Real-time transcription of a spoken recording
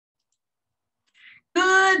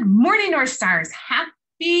Good morning, North Stars.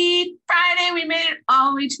 Happy Friday. We made it all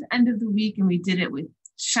the way to the end of the week and we did it with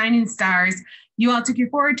shining stars. You all took your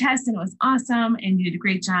forward test and it was awesome and you did a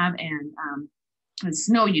great job. And I just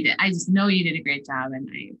know you did. I just know you did a great job and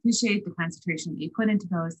I appreciate the concentration that you put into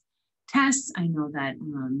those tests. I know that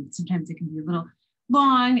sometimes it can be a little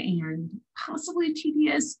long and possibly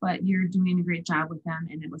tedious, but you're doing a great job with them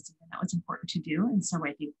and it was something that was important to do. And so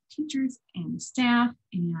I thank the teachers and the staff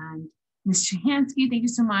and Ms. Shahansky, thank you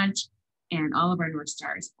so much, and all of our North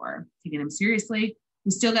Stars for taking them seriously.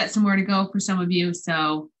 We still got some more to go for some of you,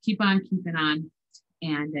 so keep on keeping on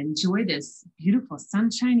and enjoy this beautiful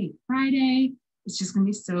sunshiny Friday. It's just going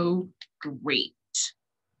to be so great.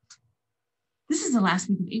 This is the last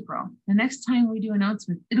week of April. The next time we do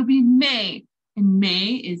announcements, it'll be May, and May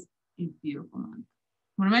is a beautiful month.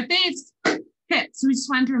 One of my faves. Okay, so we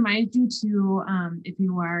just wanted to remind you to, if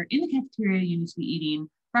you are in the cafeteria, you need to be eating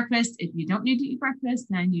breakfast. If you don't need to eat breakfast,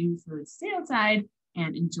 then you should stay outside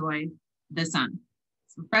and enjoy the sun.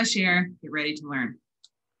 Some fresh air, get ready to learn.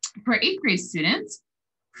 For 8th grade students,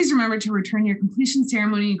 please remember to return your completion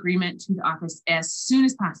ceremony agreement to the office as soon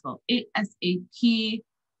as possible, ASAP.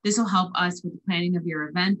 This will help us with the planning of your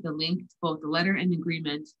event. The link to both the letter and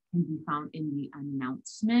agreement can be found in the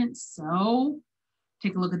announcement. So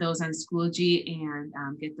take a look at those on Schoology and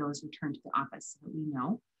get those returned to the office so that we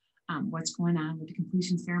know what's going on with the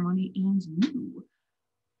completion ceremony and you.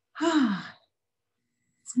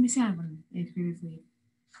 It's gonna be sad when 8th graders leave.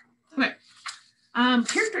 Okay,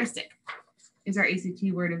 characteristic is our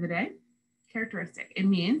ACT word of the day. Characteristic, it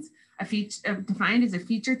means a feature defined as a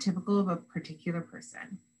feature typical of a particular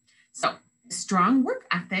person. So strong work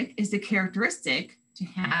ethic is the characteristic to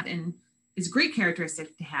have and is a great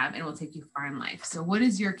characteristic to have and will take you far in life. So what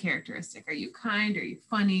is your characteristic? Are you kind? Are you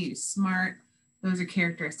funny? Are you smart? Those are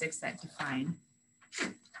characteristics that define.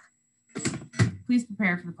 Please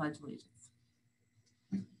prepare for the Pledge of Allegiance.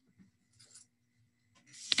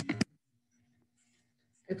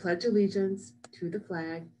 I pledge allegiance to the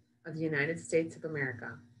flag of the United States of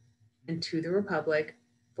America and to the republic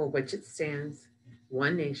for which it stands,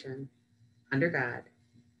 one nation, under God,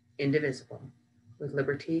 indivisible, with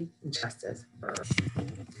liberty and justice for all.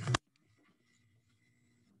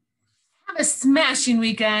 Have a smashing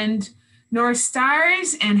weekend, North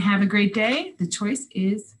Stars, and have a great day. The choice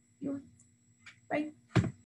is